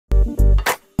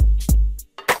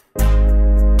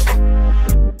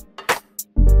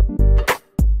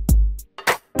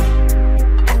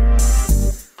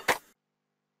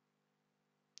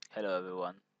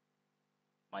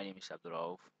My name is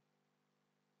Abdulrauf.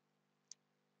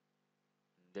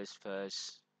 In this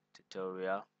first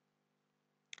tutorial,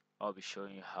 I'll be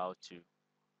showing you how to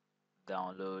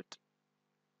download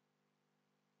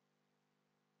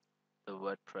the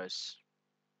WordPress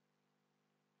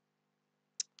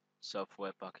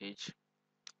software package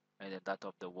and then that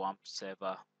of the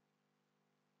Wampserver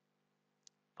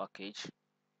package,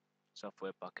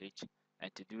 software package.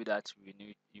 And to do that, you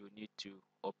need to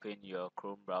open your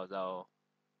Chrome browser or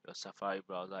your Safari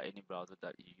browser, any browser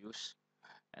that you use,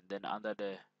 and then under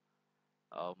the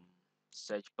um,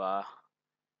 search bar,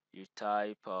 you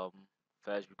type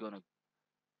first we're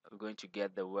going to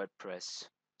get the WordPress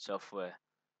software.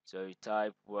 So you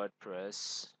type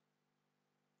wordpress.org,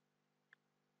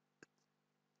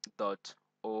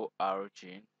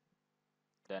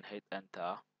 then hit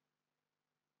enter.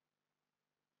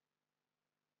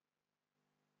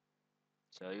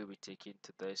 So you'll be taken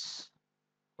to this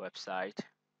website.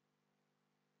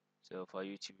 So for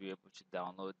you to be able to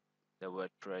download the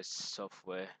WordPress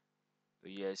software,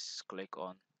 you just click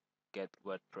on get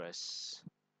WordPress,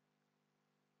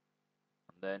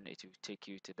 and then it will take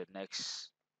you to the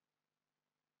next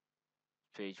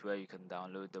page where you can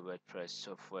download the WordPress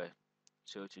software.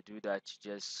 So to do that, you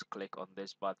just click on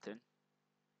this button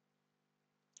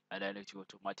and then it will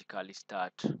automatically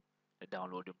start the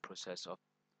downloading process of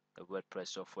the WordPress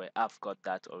software. I've got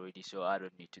that already, so I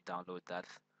don't need to download that.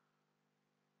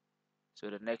 So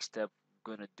the next thing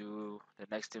we're going to do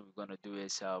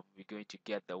is we're going to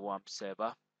get the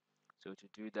Wampserver. So to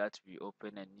do that, we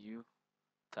open a new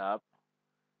tab,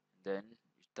 then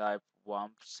you type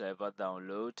Wampserver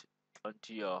download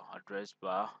into your address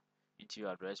bar,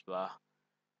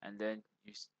 and then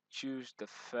you choose the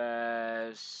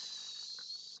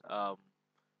first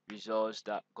results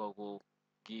that Google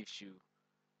gives you.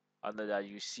 Under that,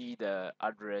 you see the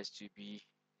address to be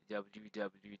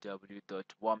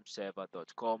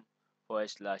www.wampserver.com/en/.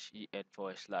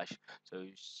 So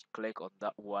you click on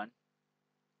that one.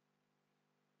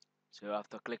 So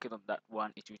after clicking on that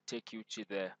one, it will take you to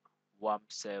the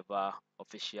Wampserver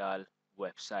official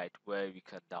website where we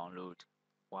can download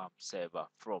Wampserver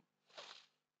from.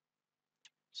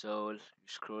 So you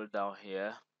scroll down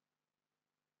here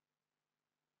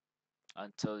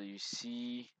until you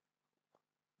see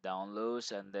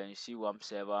downloads, and then you see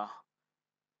Wampserver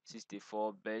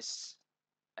 64-bit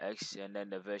X, and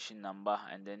then the version number,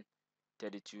 and then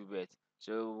 32-bit.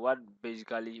 So what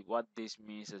this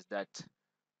means is that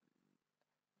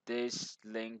this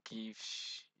link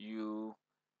gives you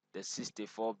the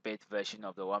 64-bit version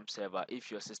of the Wampserver if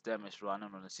your system is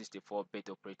running on a 64-bit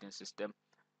operating system,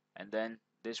 and then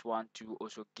this one too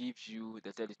also gives you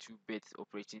the 32-bit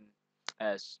operating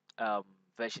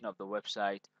version of the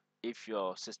website if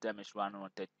your system is running on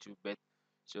 32-bit.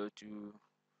 So to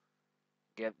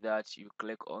get that, you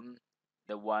click on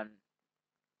the one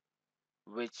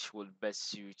which will best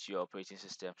suit your operating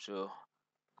system. So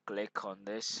click on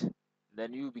this,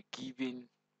 then you'll be given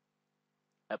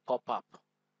a pop-up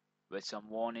with some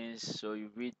warnings. So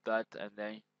you read that and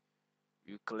then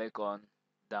you click on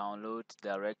download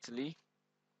directly.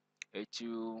 It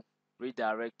will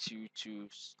redirect you to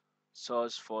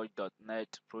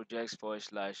sourceforge.net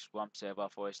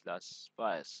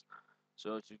projects/wampserver/files.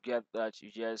 So to get that,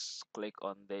 you just click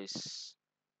on this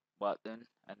button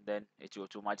and then it will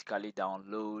automatically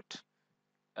download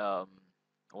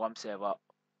Wampserver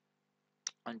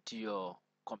onto your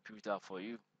computer for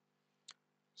you.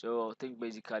 So I think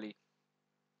basically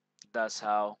that's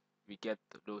how we get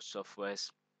those softwares.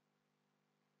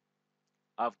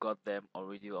 I've got them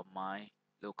already on my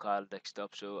local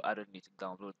desktop, so I don't need to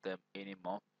download them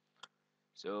anymore.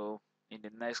 So in the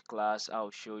next class,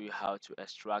 I'll show you how to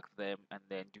extract them and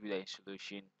then do the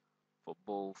installation for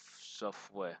both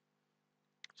software.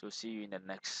 So see you in the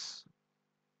next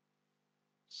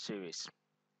series.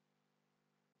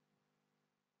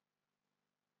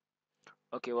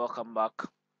 Okay, welcome back.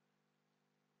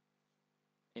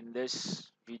 In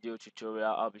this video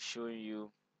tutorial, I'll be showing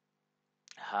you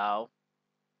how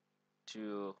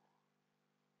to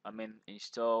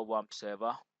install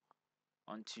Wampserver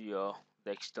onto your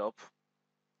desktop.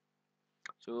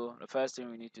 So the first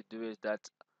thing we need to do is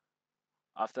that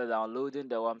after downloading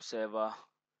the Wampserver,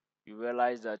 you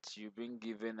realize that you've been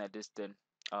given a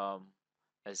a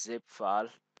zip file.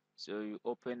 So you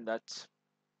open that.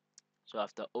 So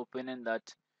after opening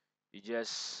that, you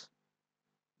just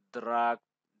drag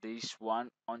this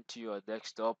one onto your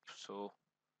desktop. So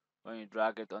when you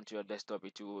drag it onto your desktop,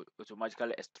 it will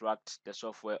automatically extract the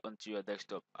software onto your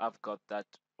desktop. I've got that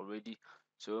already.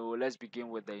 So let's begin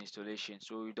with the installation.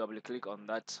 So you double click on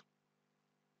that,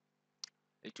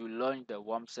 it will launch the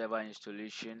Wampserver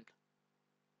installation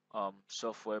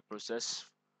software process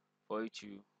for you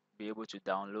to be able to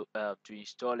download to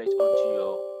install it onto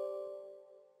your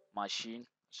machine.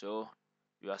 So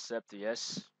you accept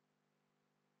yes.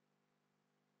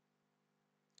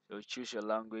 So choose your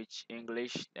language,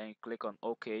 English, then you click on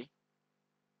OK,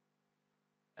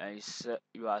 and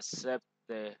you accept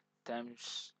the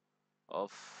terms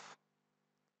of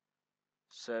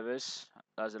service,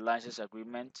 that's the license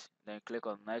agreement. Then click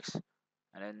on next,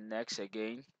 and then next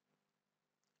again,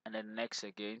 and then next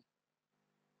again.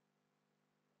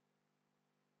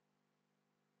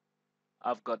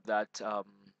 I've got that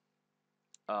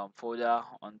folder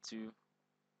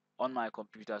on my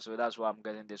computer, so that's why I'm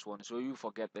getting this one. So you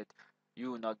forget that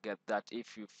you will not get that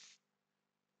if you've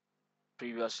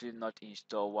previously not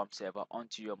installed Wampserver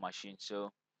onto your machine.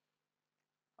 So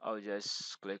I'll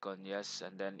just click on yes,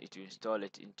 and then it will install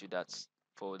it into that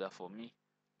folder for me.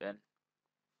 Then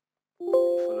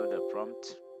follow the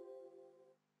prompt.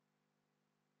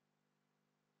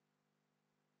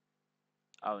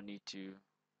 I'll need to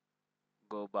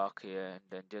go back here and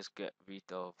then just get rid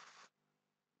of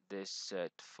this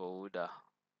set folder.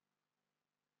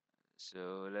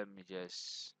 So let me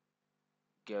just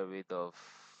get rid of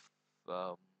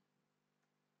um,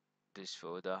 this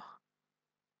folder.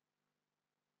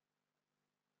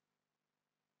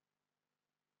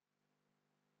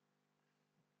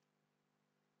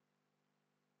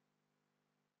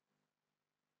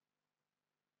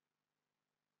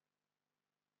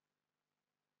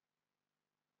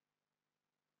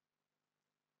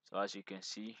 So as you can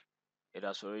see, it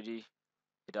has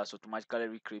automatically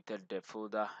recreated the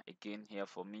folder again here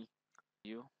for me.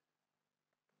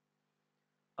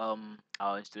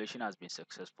 Our installation has been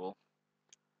successful.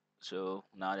 So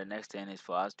now the next thing is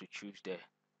for us to choose the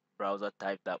browser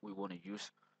type that we want to use.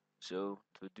 So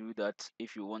to do that,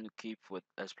 if you want to keep with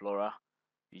Explorer,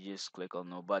 you just click on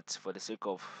no. But for the sake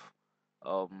of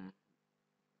um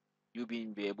you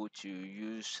being be able to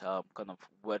use kind of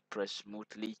WordPress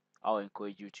smoothly, I'll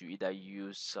encourage you to either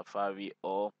use Safari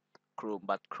or Chrome,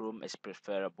 but Chrome is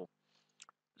preferable.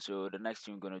 So the next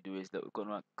thing we're going to do is that we're going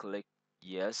to click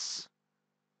yes,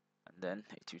 and then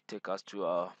it will take us to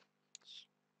our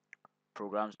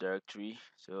programs directory.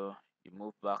 So you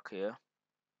move back here,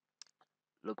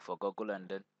 look for Google, and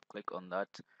then click on that,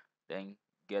 then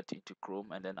get into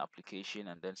Chrome, and then application,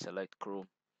 and then select Chrome.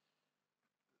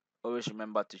 Always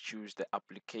remember to choose the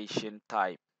application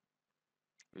type.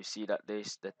 You see that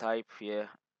there's the type here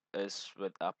is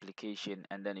with application,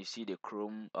 and then you see the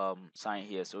Chrome sign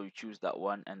here, so you choose that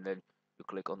one and then you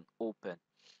click on open.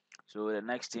 So the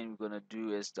next thing we're going to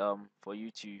do is for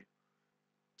you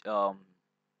to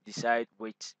decide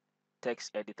which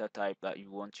text editor type that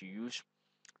you want to use.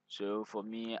 So for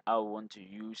me, I want to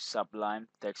use Sublime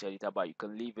text editor, but you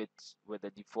can leave it with the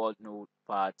default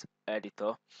Notepad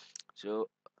editor. So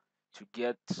to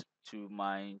get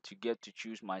to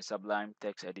choose my Sublime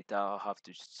text editor, I'll have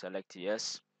to select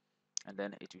yes, and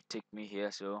then it will take me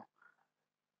here. So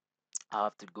I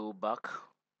have to go back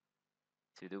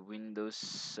to the Windows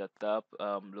setup,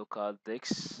 local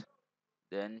disk,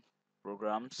 then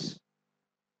programs.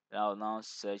 I'll now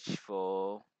search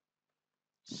for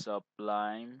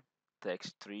Sublime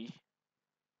Text 3,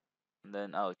 and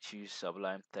then I'll choose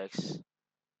Sublime Text,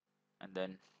 and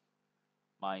then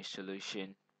my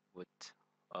solution would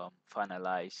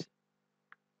finalize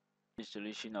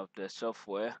installation of the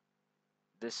software.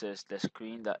 This is the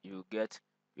screen that you get.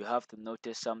 You have to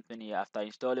notice something here. After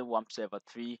installing Wampserver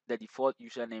 3, the default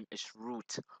username is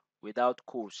root without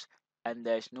quotes, and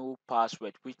there's no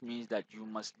password, which means that you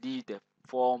must leave the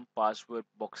form password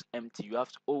box empty. You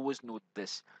have to always note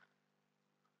this.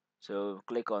 So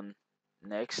click on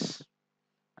next,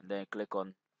 and then click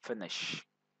on finish.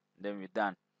 Then we're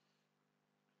done.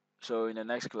 So in the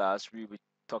next class, we'll be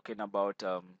talking about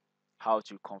how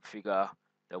to configure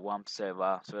the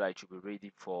Wampserver so that it will be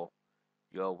ready for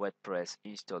your WordPress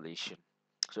installation.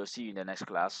 So see you in the next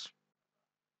class.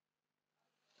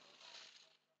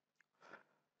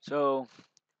 So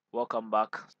welcome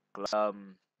back.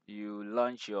 You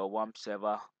launch your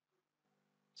Wampserver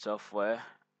software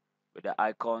with the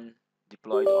icon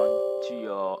deployed onto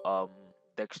your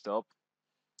desktop.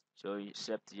 So you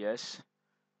accept yes,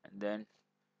 and then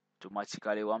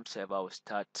automatically Wampserver will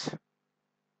start.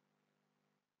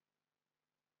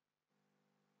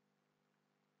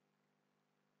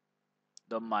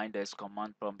 Don't mind this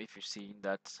command prompt if you see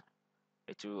that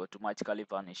it will automatically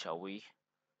vanish away.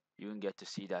 You won't get to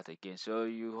see that again. So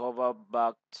you hover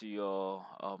back to your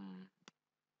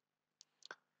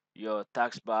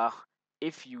taskbar.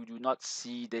 If you do not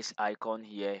see this icon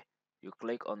here, you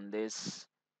click on this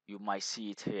you might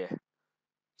see it here.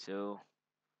 So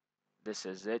this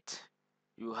is it.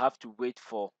 You have to wait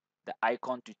for the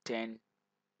icon to turn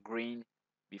green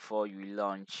before you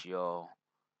launch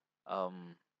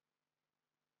um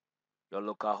your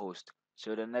local host.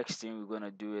 So the next thing we're going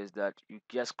to do is that you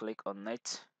just click on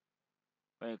it.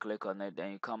 When you click on it,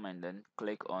 then you come and then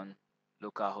click on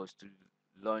localhost to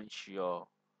launch your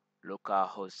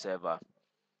localhost server.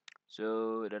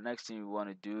 So the next thing we want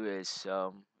to do is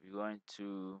we're going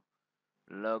to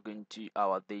log into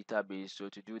our database. So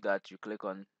to do that, you click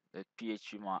on the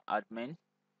phpMyAdmin.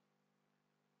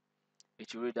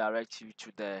 It will redirect you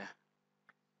to the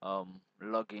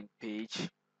login page.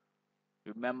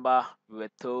 Remember, we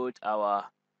were told our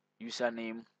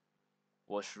username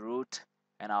was root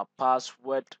and our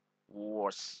password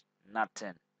was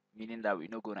nothing, meaning that we're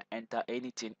not going to enter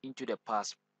anything into the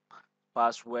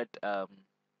password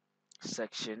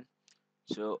section.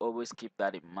 So always keep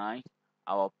that in mind.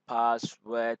 Our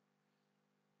password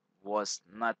was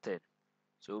nothing,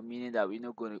 so meaning that we're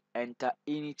not going to enter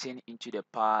anything into the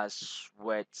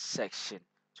password section.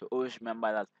 So always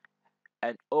remember that,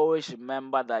 and always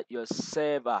remember that your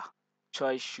server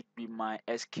choice should be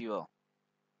MySQL.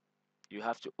 You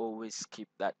have to always keep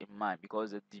that in mind,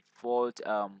 because the default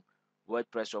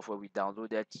WordPress software we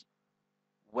downloaded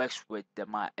works with the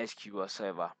MySQL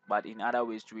server, but in other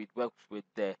ways too, it works with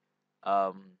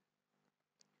um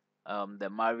the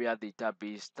Maria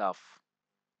database stuff.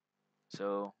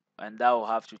 So, and that will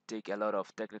have to take a lot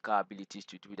of technical abilities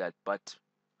to do that, but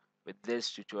with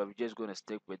this tutorial we're just going to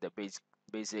stick with the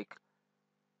basic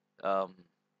um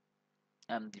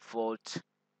and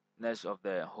defaultness of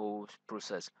the whole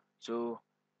process. So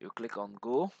you click on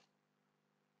go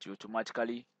to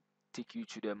automatically take you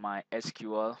to the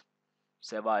MySQL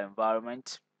server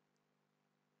environment.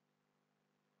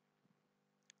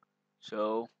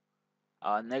 So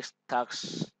our next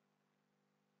task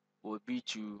would be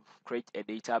to create a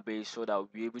database so that we'll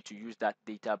be able to use that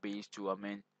database to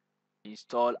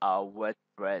install our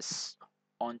WordPress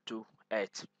onto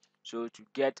it. So to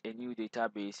get a new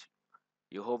database,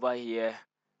 you hover here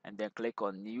and then click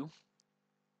on new.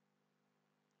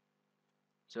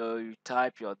 So you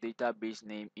type your database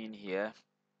name in here.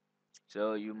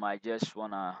 So you might just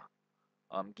wanna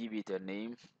give it a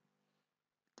name,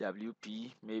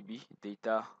 WP maybe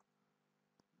database,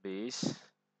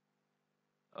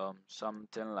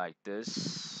 something like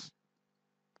this.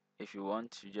 If you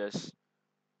want to just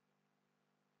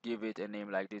give it a name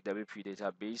like this, WP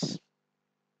database,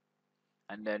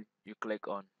 and then you click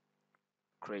on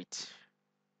create.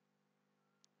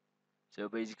 So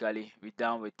basically we're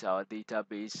done with our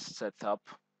database setup.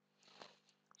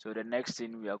 So the next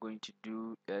thing we are going to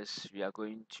do is we are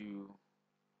going to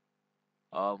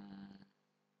um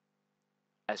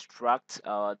extract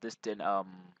our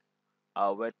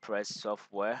our WordPress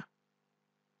software.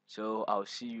 So I'll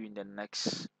see you in the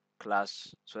next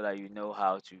class so that you know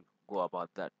how to go about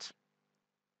that.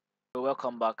 So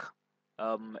welcome back.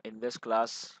 In this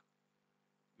class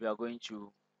we are going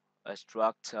to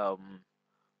extract our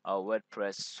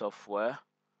WordPress software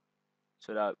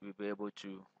so that we'll be able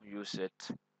to use it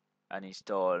and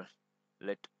install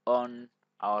it on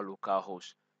our local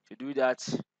host. To do that,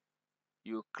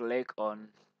 you click on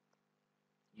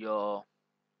you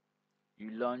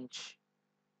launch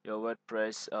your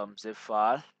WordPress zip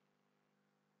file.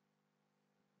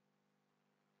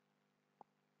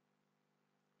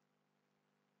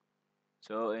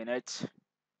 So in it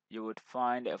you would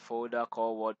find a folder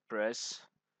called WordPress.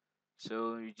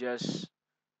 So you just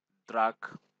drag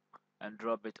and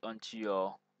drop it onto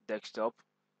your desktop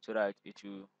so that it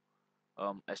will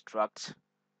extract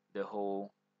the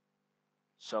whole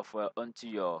software onto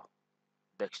your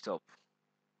desktop.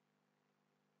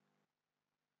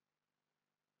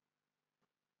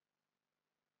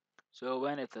 So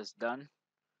when it is done,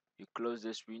 you close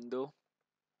this window.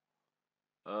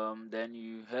 Then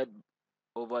you head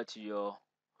over to your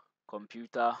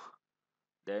computer,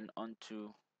 then onto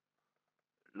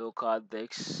local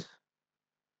disk.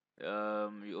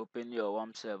 You open your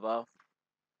Wampserver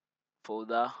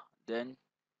folder, then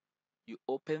you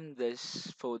open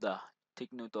this folder.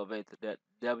 Take note of it, that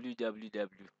www,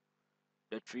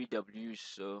 the three W's.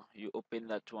 So you open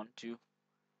that one too,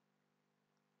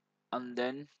 and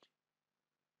then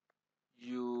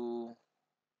you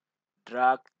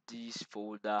drag this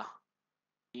folder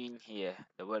in here,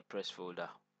 the WordPress folder.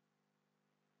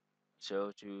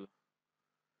 So to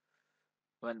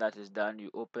when that is done, you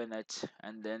open it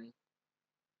and then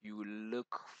you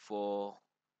look for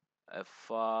a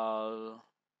file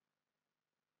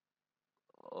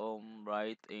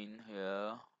right in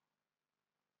here.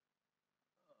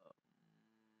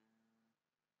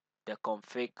 the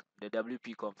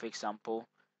WP config sample.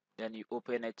 Then you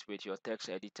open it with your text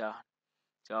editor.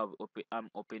 So I'm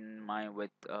opening mine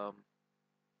with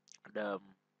the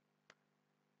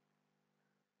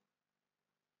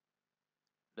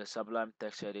Sublime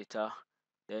text editor.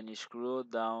 Then you scroll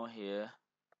down here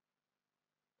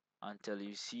until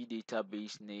you see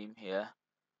database name here.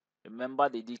 Remember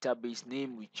the database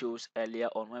name we chose earlier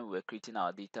on when we were creating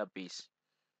our database.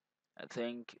 I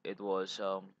think it was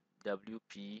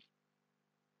WP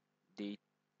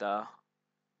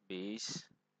database.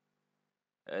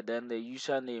 And then the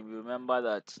username, remember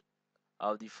that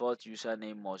our default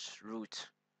username was root.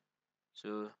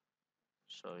 So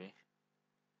sorry.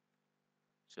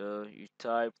 So you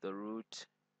type the root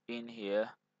in here.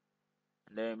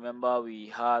 And then remember we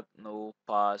had no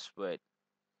password.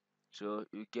 So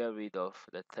you get rid of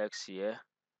the text here.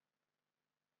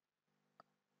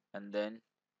 And then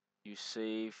you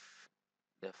save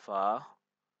the file.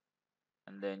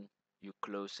 And then you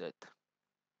close it.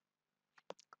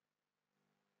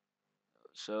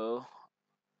 So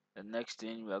the next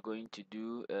thing we are going to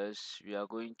do is we are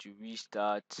going to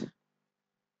restart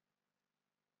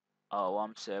our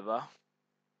Wampserver.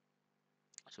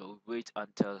 So wait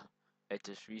until it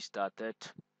is restarted.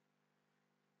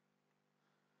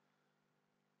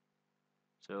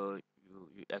 So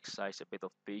you exercise a bit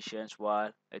of patience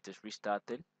while it is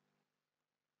restarting.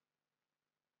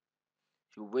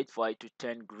 You wait for it to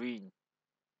turn green.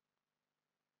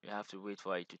 You have to wait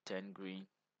for it to turn green.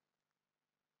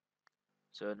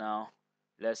 So now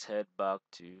let's head back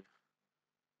to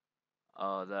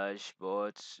our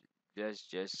dashboard. Let's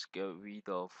just get rid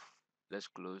of, let's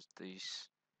close this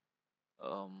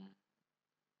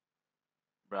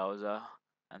browser,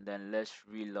 and then let's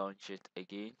relaunch it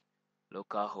again.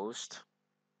 Localhost.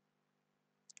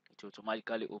 It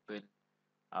automatically open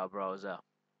our browser.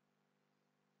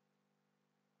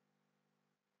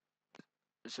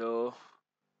 So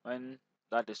when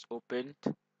that is opened,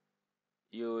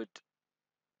 you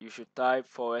should type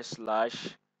 /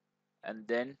 and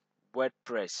then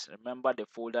WordPress. Remember the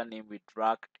folder name we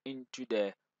dragged into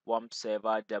the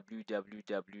Wampserver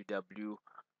www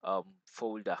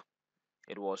folder.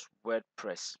 It was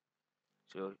WordPress.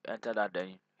 So enter that,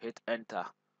 then hit enter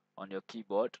on your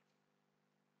keyboard.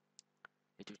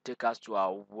 It will take us to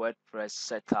our WordPress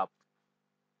setup.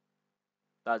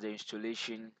 That's the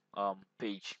installation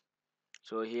page.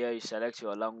 So here you select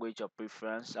your language of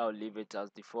preference. I'll leave it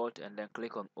as default and then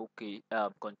click on OK,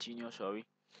 continue, sorry.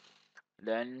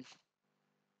 Then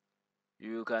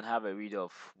you can have a read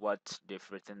of what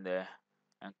they've written there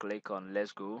and click on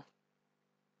let's go.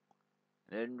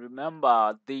 Then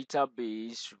remember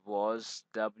database was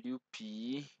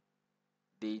WP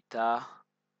database.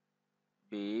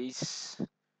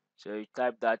 So you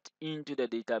type that into the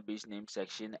database name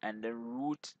section and then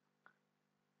root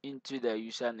into the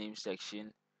username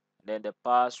section. Then the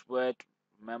password,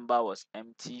 remember, was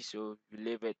empty, so you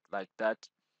leave it like that.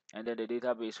 And then the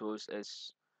database host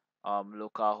is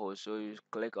localhost. So you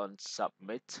click on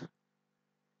submit.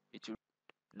 It will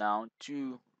now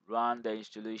to run the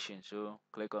installation. So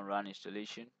click on run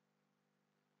installation,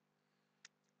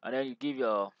 and then you give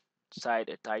your site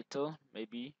a title.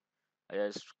 Maybe I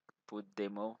just put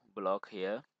demo blog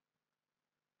here.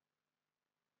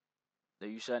 The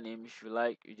username, if you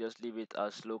like, you just leave it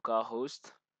as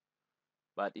localhost.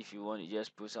 But if you want, you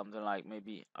just put something like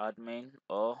maybe admin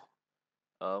or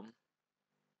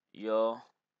your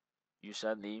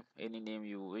username, any name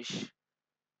you wish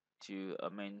to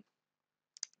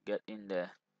get in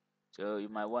there. So you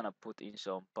might want to put in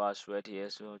some password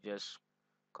here, so just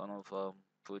kind of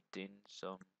put in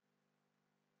some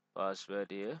password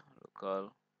here,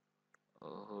 local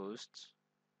host,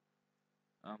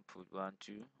 and put 1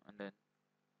 2 and then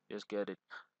just get it.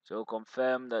 So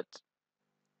confirm that,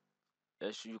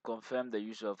 as you confirm the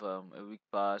use of a weak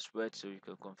password, so you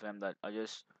can confirm that. I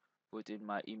just put in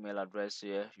my email address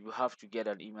here. You have to get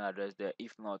an email address there,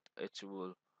 if not it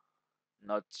will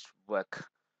not work.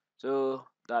 So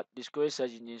that discourage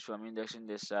search engines from indexing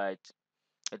the site.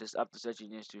 It is up to search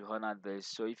engines to honor this.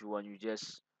 So if you want, you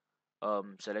just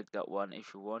select that one.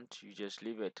 If you want, you just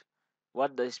leave it.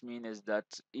 What this means is that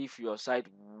if your site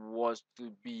was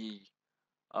to be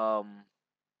hosted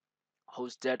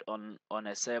on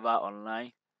a server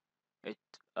online, it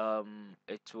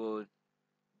will,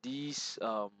 this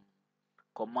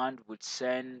command would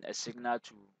send a signal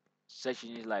to search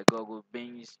engines like Google,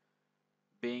 Bing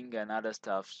and other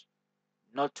stuffs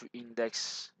not to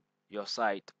index your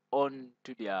site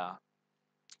onto their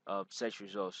search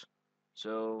results.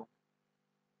 So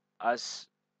as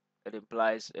it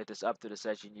implies, it is up to the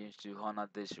search engines to honor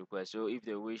this request. So if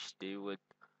they wish, they would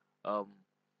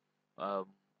um,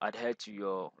 adhere to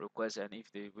your request, and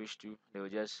if they wish to, they will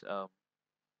just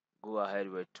go ahead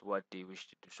with what they wish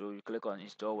to do. So you click on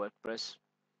install WordPress,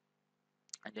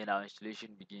 and then our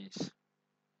installation begins.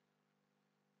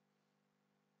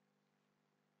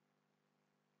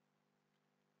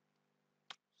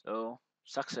 So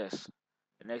success.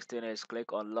 The next thing is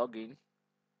click on login,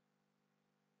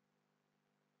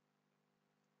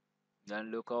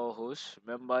 then localhost.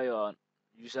 Remember your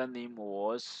username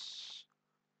was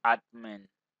admin,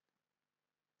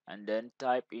 and then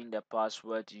type in the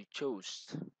password you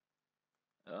chose.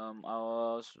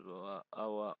 Ours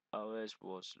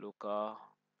was localhost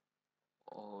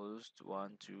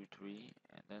 123,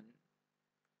 and then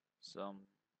some.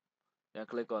 Then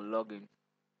click on login.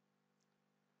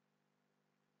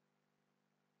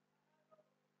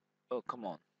 Oh, come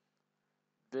on.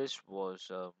 This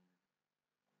was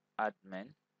admin.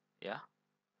 Yeah.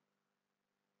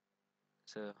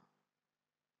 So I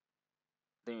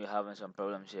think we're having some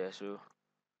problems here. So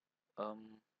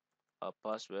our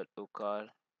password local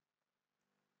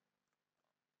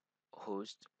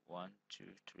host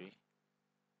 123.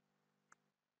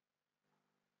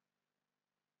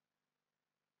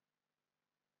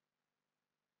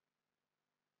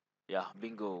 Yeah,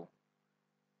 bingo.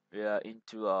 We are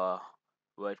into our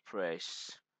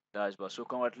WordPress dashboard. So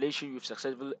congratulations, you've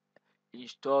successfully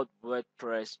installed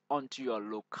WordPress onto your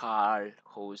local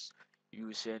host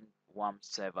using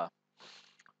Wampserver.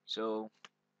 So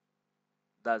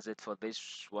that's it for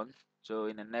this one. So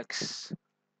in the next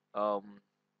um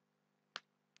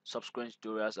subsequent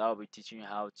tutorials, I'll be teaching you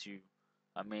how to,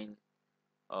 I mean,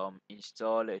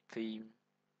 install a theme,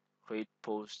 create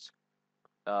posts,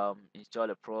 install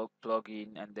a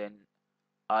plugin, and then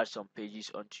add some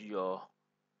pages onto your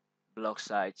blog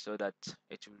site so that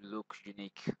it will look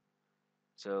unique.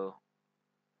 So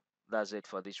that's it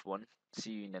for this one.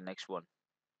 See you in the next one.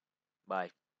 Bye.